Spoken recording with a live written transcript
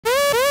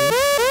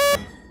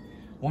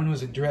One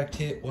was a direct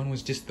hit, one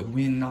was just the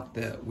wind knocked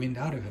the wind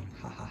out of him.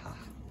 Ha ha ha.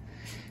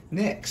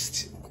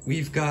 Next,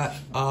 we've got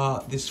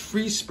this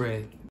freeze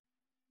spray.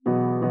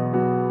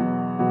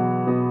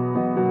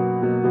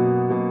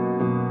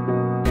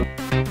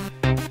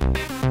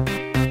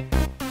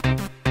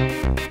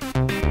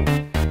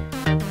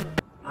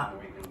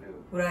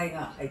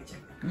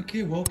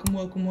 Okay,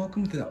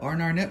 welcome to the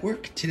R&R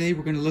Network. Today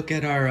we're going to look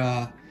at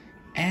our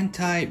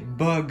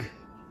anti-bug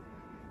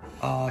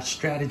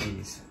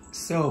strategies.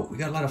 So we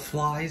got a lot of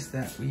flies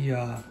that we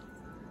have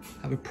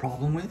a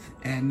problem with,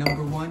 and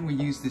number one, we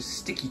use this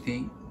sticky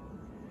thing,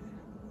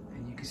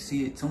 and you can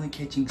see it's only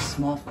catching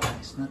small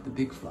flies, not the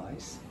big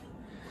flies.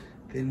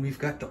 Then we've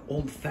got the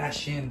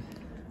old-fashioned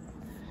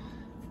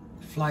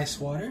fly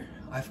swatter.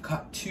 I've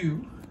caught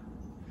two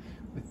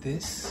with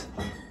this.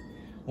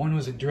 One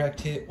was a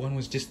direct hit, one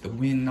was just the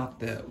wind knocked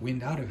the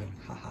wind out of him.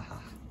 Ha ha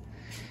ha.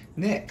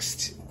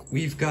 Next,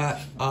 we've got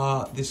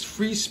this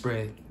freeze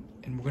spray,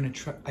 and we're gonna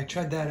try. I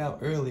tried that out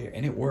earlier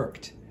and it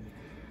worked,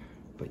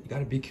 but you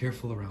gotta be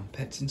careful around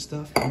pets and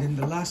stuff. And then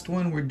the last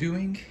one we're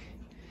doing,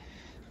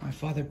 my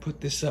father put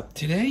this up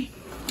today.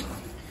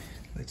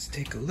 Let's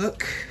take a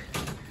look.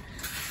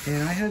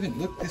 And I haven't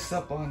looked this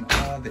up on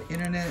the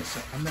internet,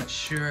 so I'm not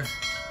sure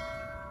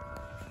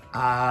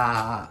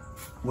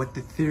what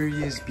the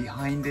theory is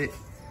behind it.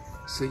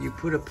 So you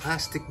put a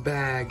plastic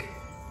bag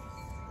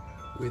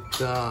with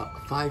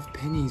 5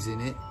 pennies in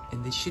it,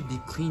 and they should be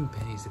clean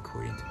pennies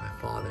according to my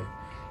father,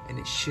 and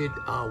it should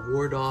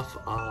ward off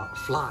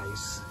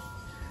flies.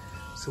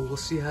 So we'll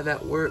see how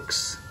that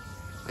works.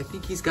 I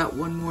think he's got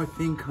one more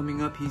thing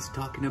coming up he's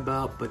talking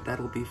about, but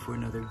that'll be for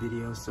another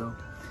video. So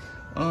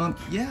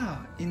yeah,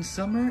 in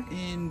summer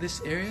in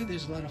this area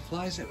there's a lot of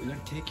flies that we gotta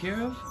take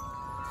care of,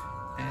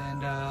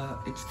 and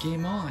it's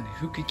game on.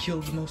 Who could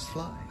kill the most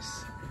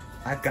flies?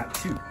 I've got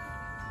 2.